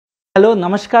Hello,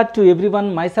 Namaskar to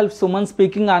everyone. Myself Suman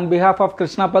speaking on behalf of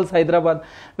Krishna Pulse Hyderabad.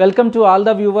 Welcome to all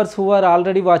the viewers who are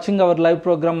already watching our live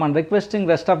program and requesting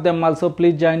rest of them also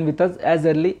please join with us as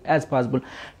early as possible.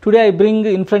 Today I bring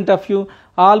in front of you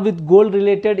all with gold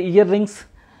related earrings.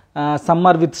 Some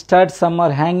are with studs, some are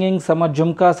hanging, some are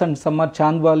jhumkas and some are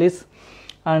chandwalis.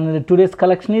 And today's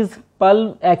collection is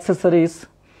pearl accessories.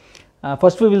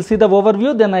 First we will see the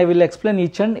overview, then I will explain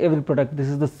each and every product. This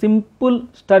is the simple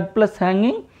stud plus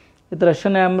hanging with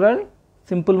Russian emerald,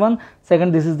 simple one.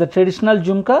 Second, this is the traditional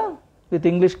jhumka with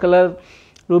English color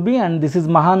ruby, and this is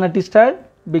Mahanati stud,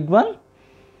 big one.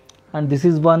 And this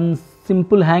is one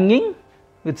simple hanging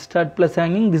with stud plus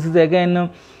hanging. This is again a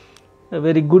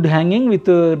very good hanging with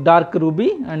dark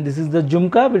ruby, and this is the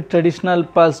jhumka with traditional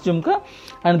pulse jhumka,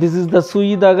 and this is the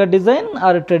sui daga design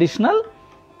or a traditional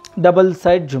double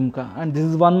side jhumka. And this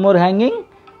is one more hanging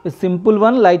with simple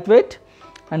one, lightweight.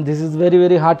 And this is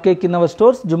very hot cake in our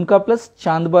stores, jhumka plus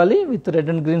chandbali with red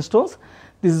and green stones.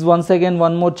 This is once again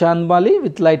one more chandbali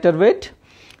with lighter weight.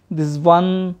 This is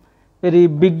one very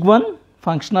big one,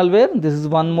 functional wear. This is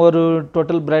one more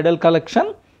total bridal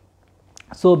collection.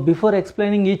 So before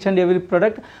explaining each and every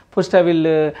product, first I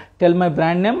will tell my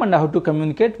brand name and how to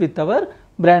communicate with our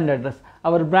brand address.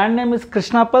 Our brand name is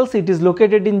Krishna Pulse. It is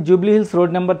located in Jubilee Hills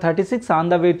Road number 36 on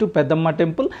the way to Peddamma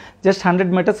Temple, just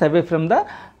 100 meters away from the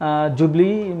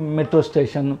Jubilee metro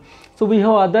station. So we have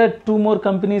other two more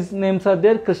companies names are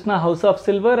there, Krishna House of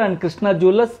Silver and Krishna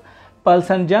Jewellers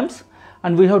Pearls and Gems.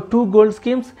 And we have two gold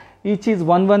schemes, each is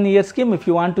 1 year scheme. If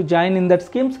you want to join in that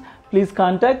schemes, please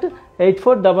contact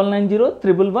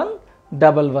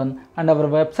 8499011111. And our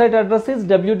website address is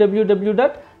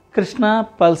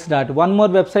www.krishnapulse. One more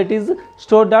website is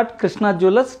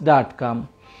store.krishnajewellers.com.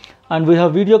 And we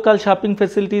have video call shopping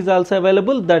facilities also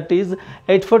available, that is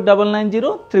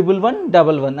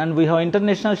 8499011111. And we have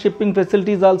international shipping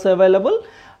facilities also available,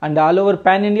 and all over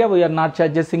pan India we are not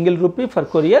charged a single rupee for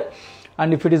courier.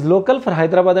 And if it is local for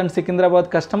Hyderabad and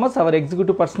Secunderabad customers, our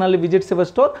executive personally visits our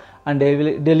store and they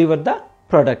will deliver the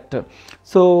product.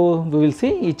 So we will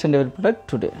see each and every product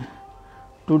today.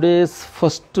 Today's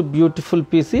first beautiful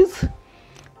piece is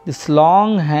this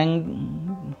long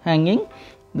hanging.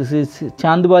 This is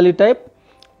chandbali type,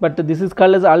 but this is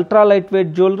called as ultra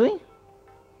lightweight jewelry.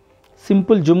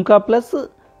 Simple jhumka plus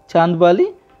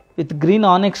chandbali with green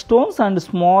onyx stones and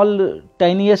small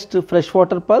tiniest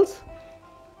freshwater pearls.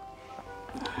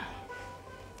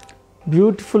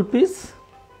 Beautiful piece,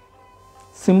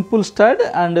 simple stud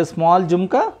and a small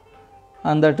jhumka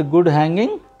and that good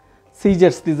hanging.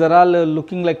 Seizures, these are all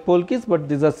looking like polkis, but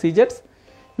these are seizures.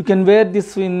 You can wear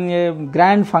this in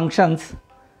grand functions.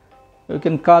 You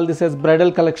can call this as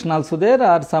bridal collection also. There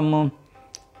are some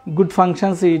good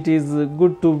functions, it is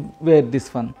good to wear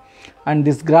this one. And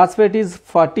this grass weight is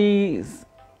 40.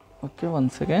 Okay,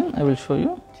 once again I will show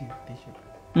you.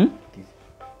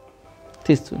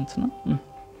 This one, no?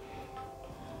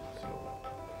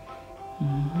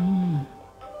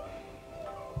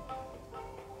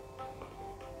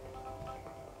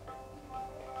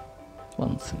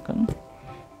 One second.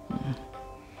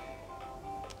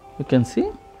 You can see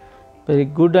very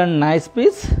good and nice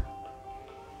piece.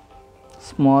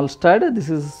 Small stud, this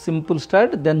is simple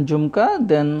stud, then jhumka,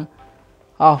 then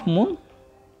half moon.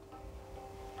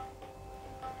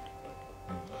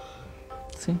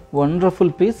 See,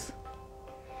 wonderful piece.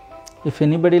 If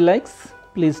anybody likes,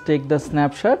 please take the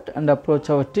snapshot and approach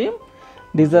our team.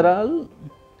 These are all.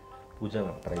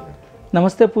 Puja,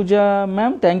 Namaste Puja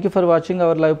ma'am, thank you for watching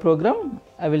our live program.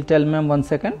 I will tell ma'am 1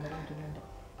 second.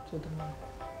 You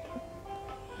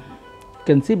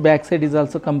can see back side is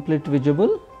also complete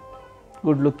visible,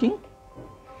 good looking.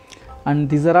 And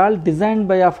these are all designed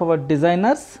by our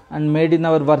designers and made in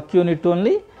our work unit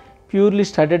only, purely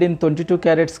studded in 22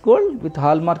 carats gold with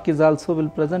hallmark is also will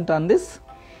present on this.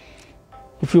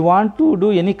 If you want to do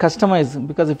any customize,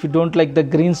 because if you don't like the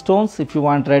green stones, if you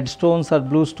want red stones or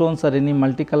blue stones or any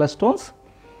multicolor stones,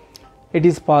 it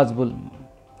is possible.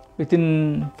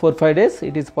 Within 4-5 days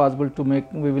it is possible to make,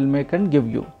 we will make and give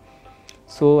you.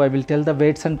 So I will tell the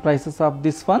weights and prices of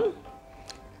this one.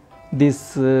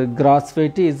 This gross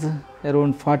weight is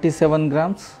around 47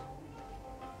 grams.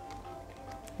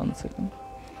 1 second.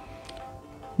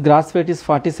 Gross weight is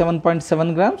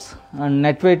 47.7 grams and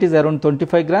net weight is around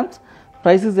 25 grams.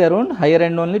 Price is around higher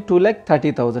end only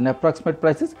 2,30,000. Approximate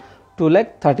price is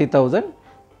 2,30,000.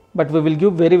 But we will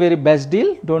give very best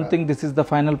deal. Don't think this is the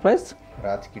final price.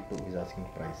 Raj Kittu is asking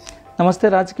price.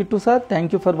 Namaste Raj Kittu sir.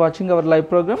 Thank you for watching our live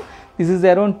program. This is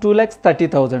around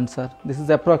 2,30,000 sir. This is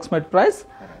approximate price.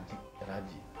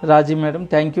 Raji. Raji madam,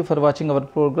 thank you for watching our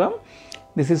program.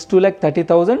 This is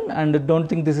 2,30,000, and don't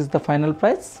think this is the final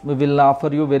price. We will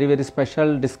offer you very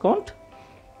special discount.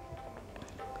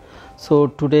 So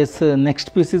today's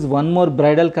next piece is one more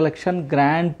bridal collection,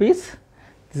 grand piece.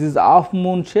 This is half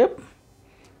moon shape.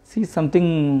 See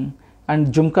something, and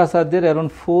jhumkas are there,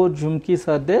 around 4 jhumkis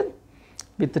are there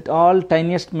with it all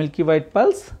tiniest milky white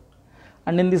pearls.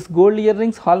 And in this gold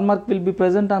earrings, hallmark will be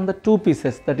present on the 2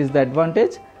 pieces. That is the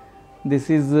advantage. This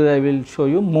is I will show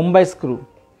you Mumbai screw.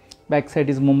 Back side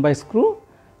is Mumbai screw.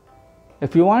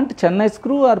 If you want Chennai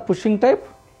screw or pushing type,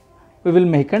 we will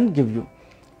make and give you.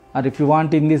 Or if you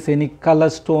want in this any color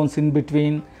stones in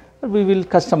between, we will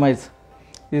customize.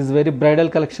 This is very bridal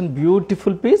collection,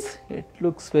 beautiful piece. It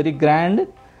looks very grand.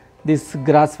 This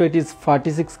grass weight is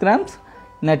 46 grams.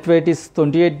 Net weight is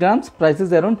 28 grams. Price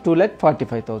is around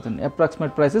 2,45,000.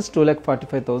 Approximate price is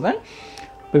 2,45,000.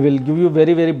 We will give you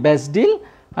very best deal.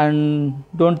 And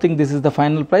don't think this is the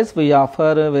final price. We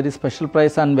offer a very special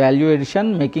price on value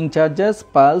addition, making charges,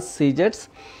 pearls, CJets.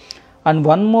 And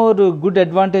one more good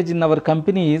advantage in our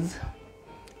company is,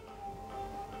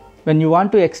 when you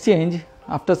want to exchange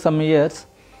after some years,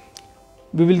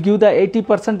 we will give the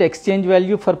 80% exchange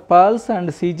value for pearls and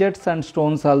CJets and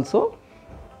stones also.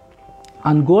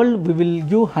 On gold, we will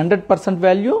give 100%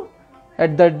 value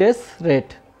at that day's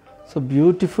rate. So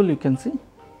beautiful, you can see.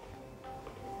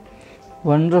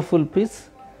 Wonderful piece,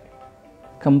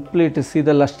 complete. See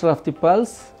the luster of the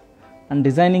pearls, and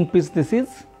designing piece this is.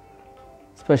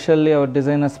 Specially our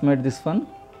designers made this one.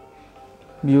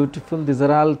 Beautiful. These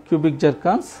are all cubic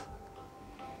zircons,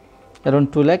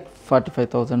 around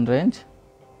 2,45,000 range.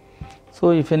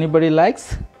 So if anybody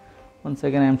likes, once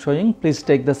again I am showing, please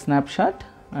take the snapshot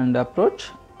and approach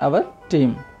our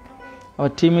team. Our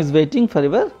team is waiting for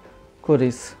your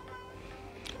queries.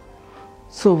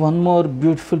 So one more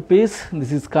beautiful piece.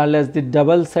 This is called as the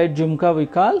double side jhumka we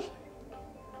call.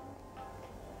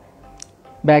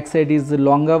 Back side is the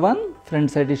longer one, front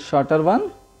side is shorter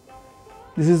one.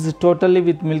 This is totally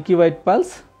with milky white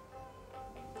pearls.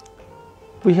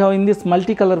 We have in this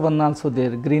multicolor one also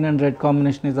there, green and red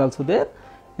combination is also there.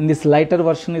 In this lighter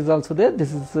version is also there.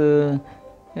 This is a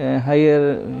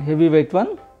higher heavyweight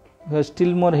one.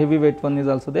 Still more heavyweight one is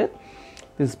also there.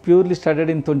 This is purely studded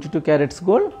in 22 carats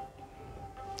gold.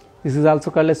 This is also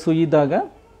called as Sui Daga.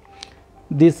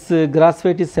 This grass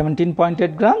weight is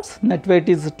 17.8 grams, net weight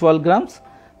is 12 grams.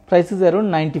 Price is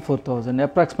around 94,000.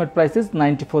 Approximate price is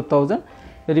 94,000.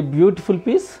 Very beautiful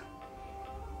piece.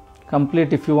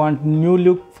 Complete. If you want new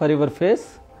look for your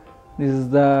face, this is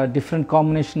the different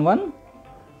combination one.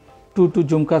 Two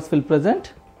jhumkas will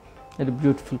present. Very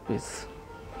beautiful piece.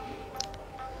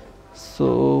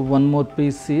 So one more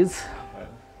piece is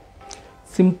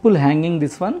simple hanging,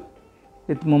 this one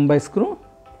with Mumbai screw.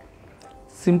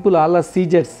 Simple all are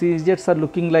CJets. CJets are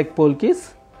looking like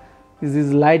polkis. This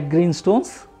is light green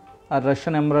stones or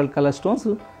Russian emerald color stones.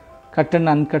 Cut and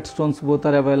uncut stones both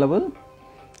are available.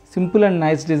 Simple and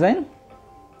nice design.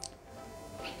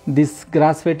 This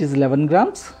grass weight is 11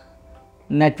 grams.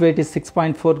 Net weight is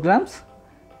 6.4 grams.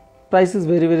 Price is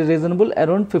very reasonable,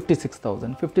 around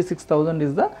 56,000. 56,000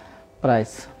 is the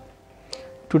price.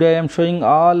 Today I am showing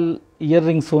all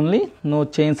earrings only, no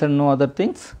chains and no other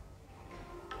things.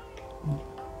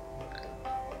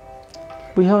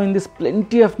 We have in this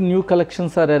plenty of new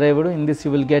collections are arrived. In this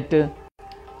you will get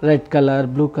red color,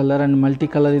 blue color and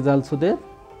multicolor is also there.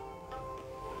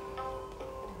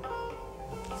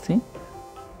 See,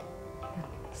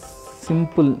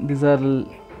 simple, these are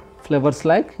flowers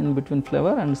like in between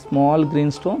flower and small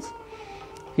green stones.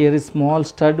 Here is small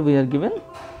stud we are given.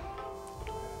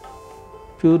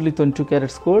 Purely 22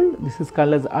 carats gold. This is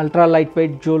called as ultra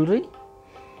lightweight jewelry.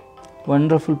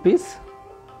 Wonderful piece.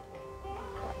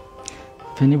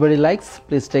 If anybody likes,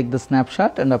 please take the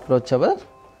snapshot and approach our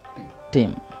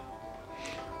team.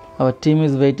 Our team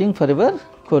is waiting for your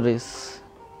queries.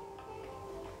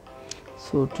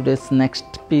 So today's next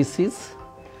piece is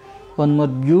one more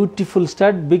beautiful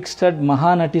stud, big stud,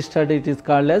 Mahanati stud it is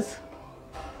called as.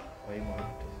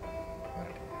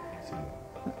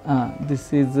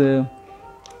 This is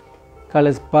called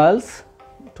as pearls,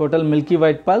 total milky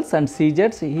white pearls and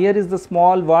CJets. Here is the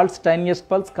small waltz, tiniest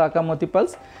pearls, Kakamoti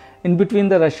pearls. In between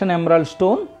the Russian emerald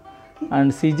stone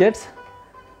and CJets.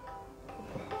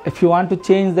 If you want to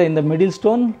change in the middle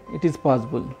stone, it is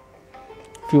possible.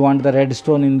 If you want the red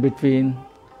stone in between.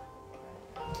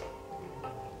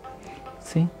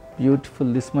 See,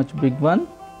 beautiful, this much big one.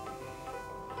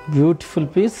 Beautiful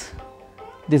piece.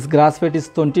 This grass weight is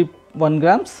 21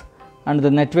 grams and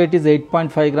the net weight is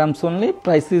 8.5 grams only.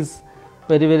 Price is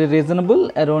very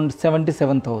reasonable, around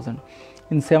 77,000.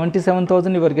 In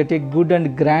 77,000 you are getting a good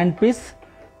and grand piece,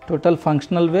 total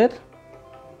functional wear,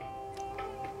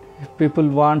 If people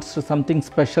want something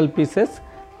special pieces,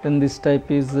 then this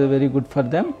type is very good for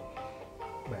them.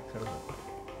 Backside.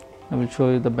 I will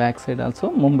show you the back side also.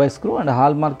 Mumbai screw and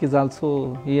hallmark is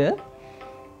also here.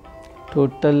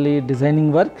 Totally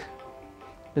designing work,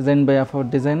 designed by our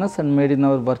designers and made in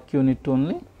our work unit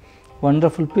only.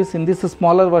 Wonderful piece. In this,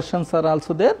 smaller versions are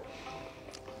also there.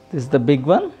 This is the big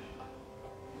one.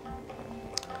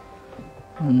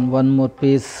 And one more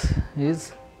piece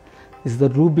is the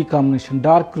ruby combination,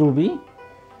 dark ruby,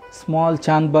 small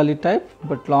chandbali type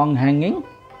but long hanging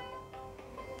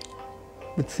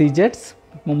with C-jets,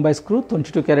 Mumbai screw,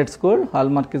 22 carats gold,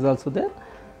 hallmark is also there.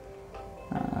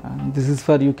 This is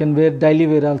for you can wear daily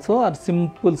wear also or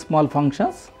simple small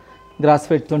functions. Grass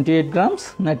weight 28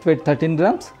 grams, net weight 13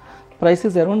 grams, price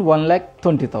is around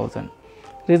 1,20,000.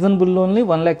 Reasonable only,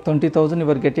 1,20,000 you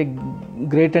are getting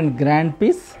great and grand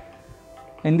piece.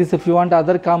 In this, if you want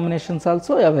other combinations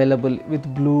also available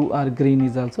with blue or green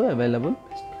is also available.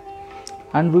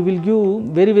 And we will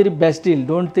give very best deal.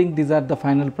 Don't think these are the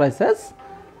final prices.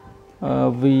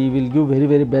 We will give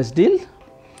very best deal.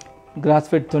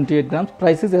 Grass weight 28 grams,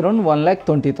 price is around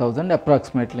 1,20,000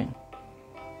 approximately.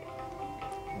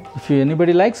 If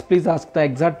anybody likes, please ask the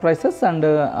exact prices and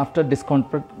after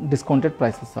discounted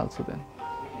prices also then.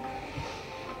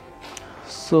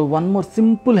 So one more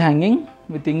simple hanging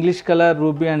with English color,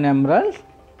 ruby and emerald.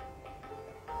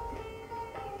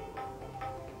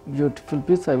 Beautiful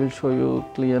piece, I will show you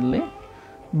clearly.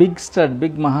 Big stud,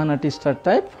 big Mahanati stud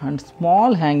type and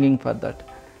small hanging for that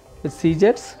with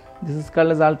C-jets. This is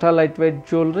called as ultra lightweight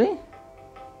jewelry.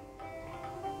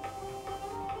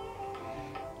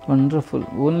 Wonderful.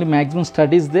 Only maximum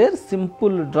stud is there.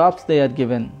 Simple drops they are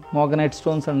given. Morganite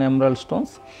stones and emerald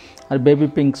stones or baby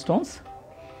pink stones.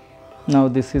 Now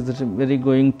this is very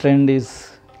going trend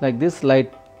is like this.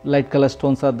 Light color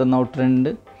stones are the now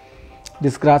trend.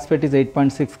 This grass weight is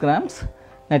 8.6 grams.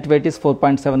 Net weight is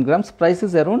 4.7 grams. Price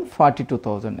is around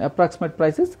 42,000. Approximate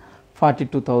price is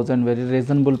 42,000. Very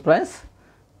reasonable price.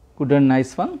 Good and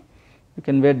nice one. You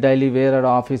can wear daily wear or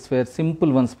office wear.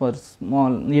 Simple ones for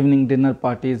small evening dinner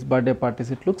parties, birthday parties.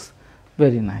 It looks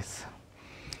very nice.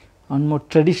 One more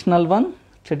traditional one.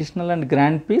 Traditional and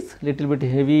grand piece. Little bit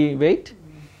heavy weight.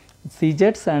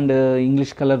 C-jets and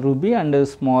English color ruby and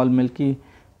small milky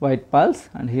white pearls.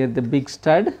 And here the big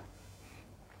stud.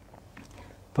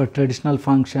 For traditional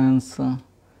functions,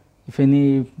 if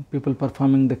any people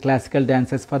performing the classical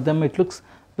dances, for them it looks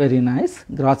very nice.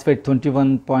 Gross weight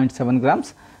 21.7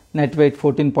 grams, net weight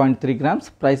 14.3 grams,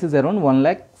 price is around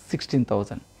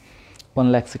 1,16,000.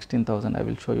 1,16,000 I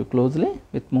will show you closely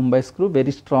with Mumbai screw,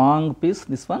 very strong piece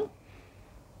this one,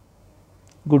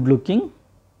 good looking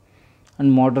and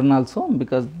modern also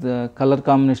because the color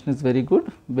combination is very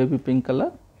good, baby pink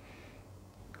color,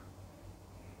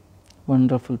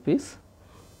 wonderful piece.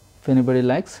 If anybody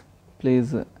likes,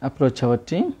 please approach our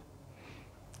team.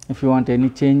 If you want any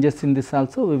changes in this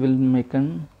also, we will make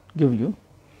and give you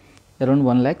around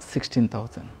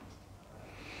 1,16,000.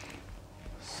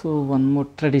 So one more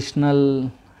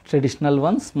traditional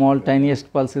one, small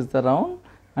tiniest pulse is the round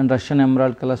and Russian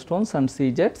emerald color stones and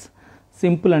C-jets.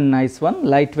 Simple and nice one,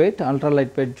 lightweight, ultra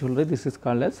lightweight jewelry. This is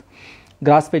called as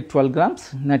grass weight 12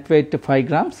 grams, net weight 5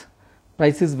 grams.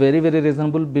 Price is very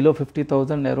reasonable, below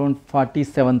 50,000, around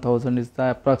 47,000 is the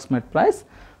approximate price,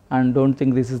 and don't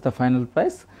think this is the final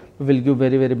price. We will give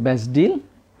very best deal.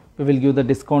 We will give the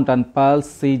discount on pearls,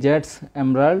 C-jets,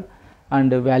 emerald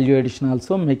and value addition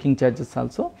also, making charges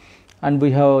also, and we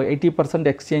have 80%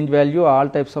 exchange value, all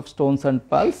types of stones and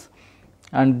pearls,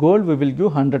 and gold we will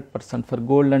give 100%. For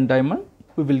gold and diamond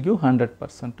we will give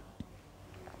 100%.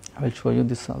 I will show you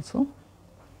this also.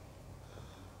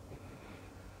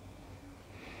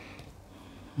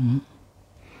 You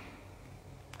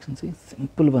can see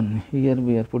simple one. Here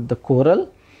we have put the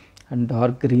coral and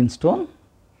dark green stone,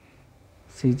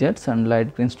 C-jets and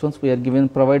light green stones. We are given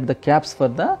provide the caps for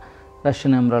the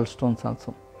Russian emerald stones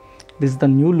also. This is the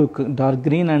new look, dark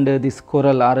green and this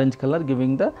coral orange color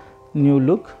giving the new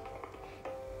look.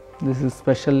 This is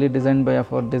specially designed by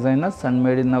our designers and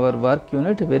made in our work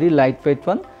unit. Very lightweight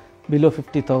one, below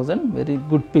 50,000. Very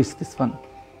good piece this one.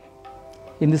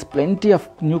 In this, plenty of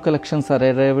new collections are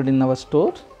arrived in our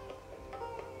store.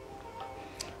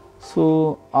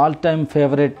 So all time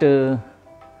favorite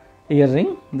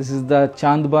earring. This is the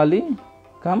Chandbali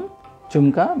come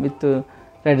Jhumka with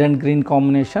red and green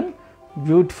combination.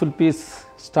 Beautiful piece,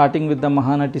 starting with the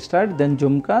Mahanati stud, then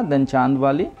Jhumka, then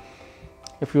Chandbali.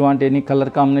 If you want any color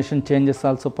combination changes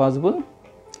also possible.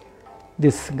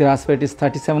 This grass weight is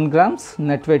 37 grams,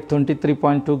 net weight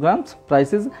 23.2 grams,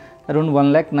 price is around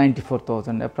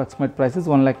 1,94,000. Approximate price is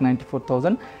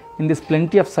 1,94,000. In this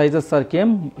plenty of sizes are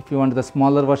came. If you want the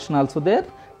smaller version also there,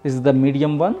 this is the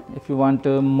medium one. If you want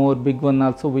a more big one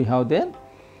also we have there.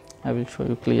 I will show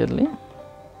you clearly.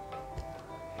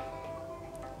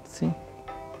 See,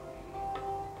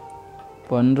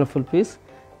 wonderful piece.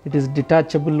 It is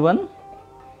detachable one.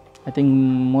 I think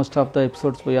most of the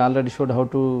episodes we already showed how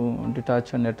to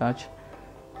detach and attach.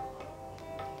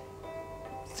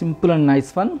 Simple and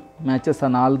nice one, matches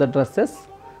on all the dresses,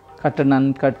 cut and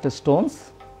uncut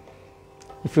stones.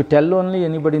 If you tell only,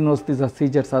 anybody knows these are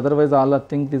seizures, otherwise all are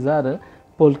think these are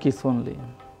polkis only.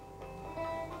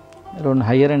 Around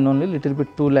higher end only, little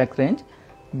bit 2 lakh range,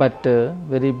 but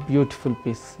very beautiful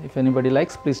piece. If anybody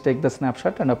likes, please take the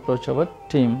snapshot and approach our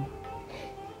team.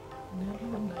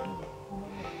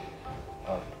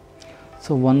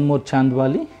 So one more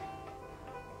Chandwali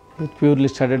with purely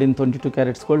studded in 22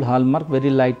 carats gold hallmark,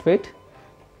 very lightweight.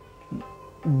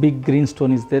 Big green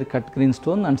stone is there, cut green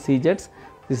stone and seizures.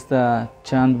 This is the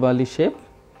Chandwali shape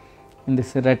in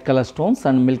this red color stones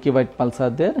and milky white pulse are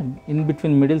there. In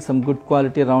between middle some good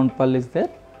quality round pearl is there,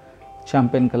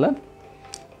 champagne color.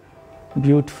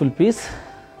 Beautiful piece.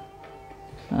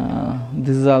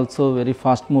 This is also very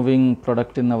fast moving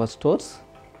product in our stores.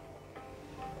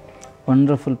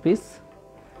 Wonderful piece.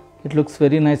 It looks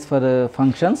very nice for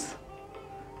functions,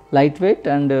 lightweight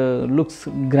and looks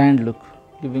grand look,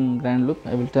 giving grand look.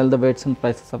 I will tell the weights and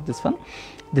prices of this one.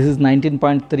 This is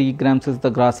 19.3 grams is the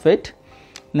gross weight,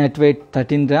 net weight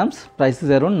 13 grams, price is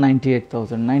around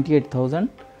 98,000. 98,000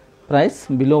 price,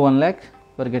 below 1 lakh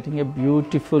we are getting a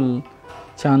beautiful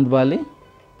Chandwali.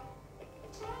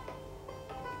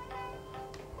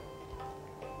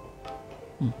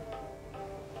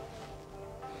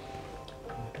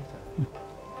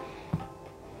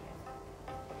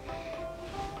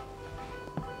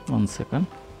 One second.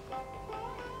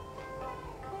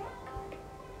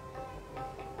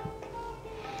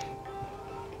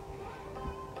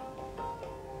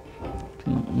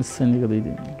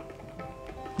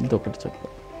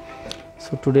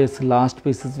 So today's last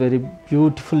piece is very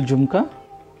beautiful jhumka,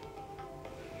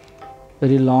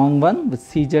 very long one with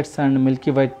seizures and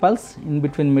milky white pulse. In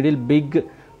between middle big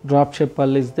drop shape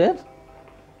pearl is there.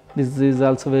 This is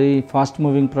also very fast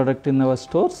moving product in our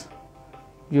stores.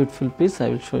 Beautiful piece, I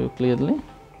will show you clearly.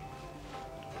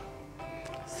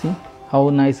 See how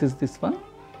nice is this one.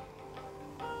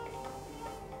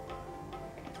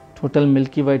 Total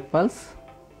milky white pulse.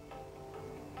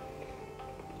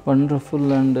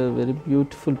 Wonderful and very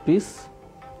beautiful piece.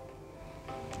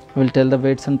 I will tell the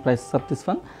weights and prices of this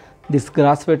one. This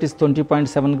gross weight is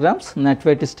 20.7 grams, net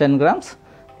weight is 10 grams.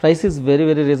 Price is very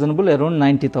reasonable, around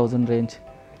 90,000 range.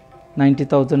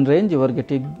 90,000 range, you are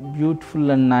getting beautiful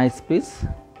and nice piece.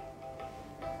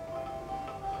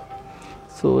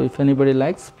 So if anybody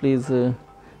likes, please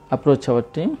approach our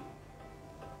team.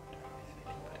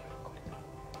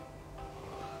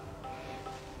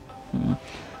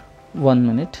 One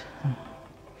minute.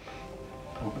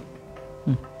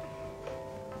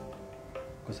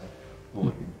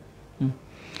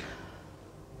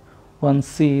 Once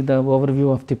see the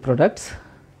overview of the products,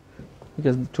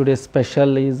 because today's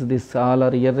special is this all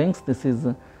our earrings. This is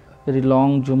a very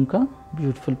long jhumka,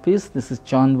 beautiful piece. This is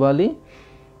Chandwali,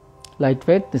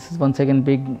 lightweight. This is once again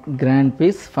big grand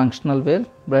piece, functional wear,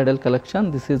 bridal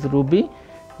collection. This is ruby,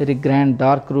 very grand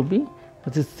dark ruby.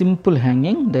 This is simple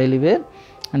hanging, daily wear.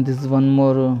 And this is one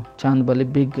more Chandwali,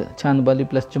 big Chandwali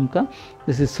plus jhumka.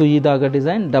 This is Sui Daga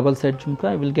design, double side jhumka.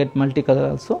 I will get multicolor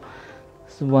also.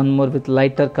 So one more with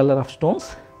lighter color of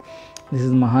stones. This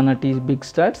is Mahanati big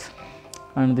studs,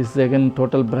 and this is again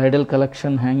total bridal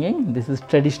collection hanging. This is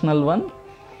traditional one,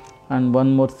 and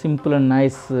one more simple and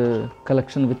nice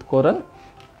collection with coral.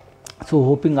 So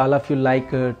hoping all of you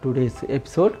like today's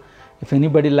episode. If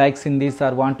anybody likes in this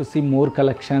or want to see more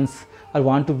collections or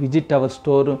want to visit our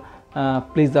store,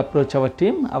 please approach our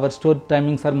team. Our store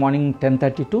timings are morning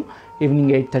 10:30 to evening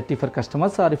 8:30 for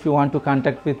customers, or if you want to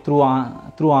contact with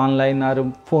through online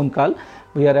or phone call,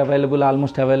 we are available,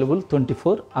 almost available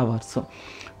 24 hours.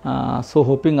 So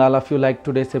hoping all of you like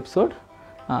today's episode.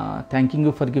 Thanking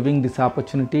you for giving this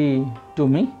opportunity to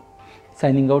me.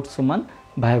 Signing out, Suman.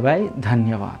 Bye bye.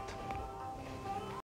 Dhanyavad.